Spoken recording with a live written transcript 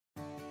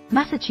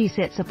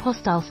Massachusetts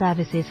Apostille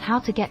Services. How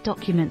to get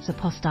documents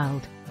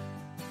apostilled.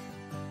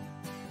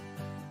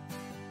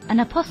 An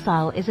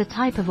apostille is a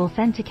type of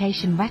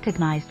authentication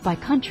recognized by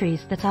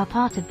countries that are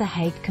part of the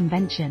Hague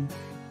Convention.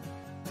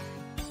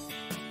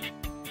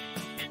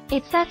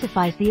 It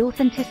certifies the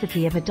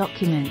authenticity of a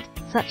document,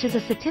 such as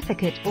a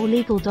certificate or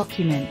legal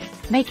document,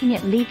 making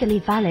it legally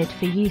valid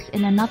for use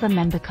in another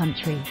member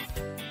country.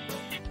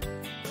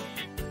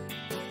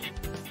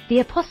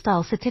 The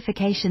apostille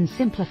certification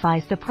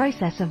simplifies the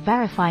process of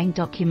verifying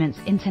documents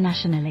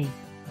internationally.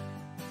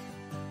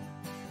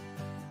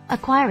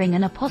 Acquiring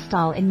an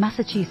apostille in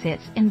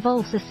Massachusetts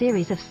involves a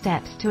series of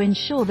steps to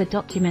ensure the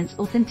document's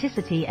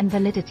authenticity and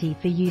validity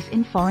for use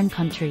in foreign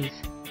countries.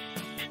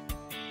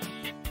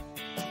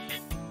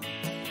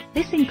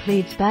 This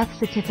includes birth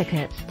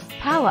certificates,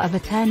 power of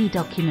attorney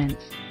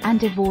documents, and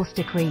divorce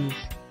decrees.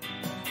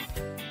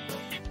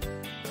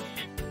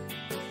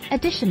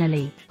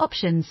 Additionally,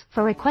 options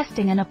for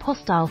requesting an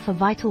apostille for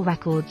vital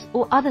records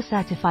or other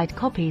certified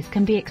copies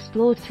can be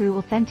explored through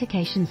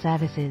Authentication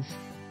Services.